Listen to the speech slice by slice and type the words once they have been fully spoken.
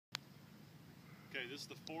Okay, this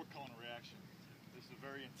is the 4-cone reaction. This is a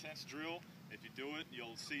very intense drill. If you do it,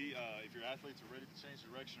 you'll see if your athletes are ready to change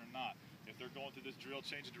direction or not. If they're going through this drill,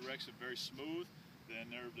 changing direction very smooth,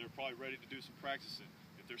 then they're probably ready to do some practicing.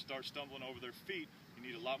 If they start stumbling over their feet, you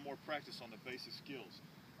need a lot more practice on the basic skills.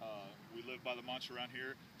 We live by the mantra around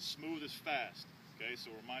here, smooth is fast. Okay,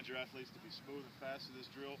 so remind your athletes to be smooth and fast in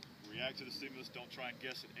this drill. React to the stimulus, don't try and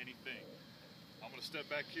guess at anything. I'm going to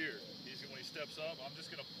step back here. When he steps up, I'm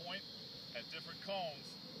just going to point at different cones,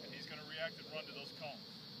 and he's going to react and run to those cones.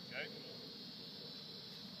 Okay?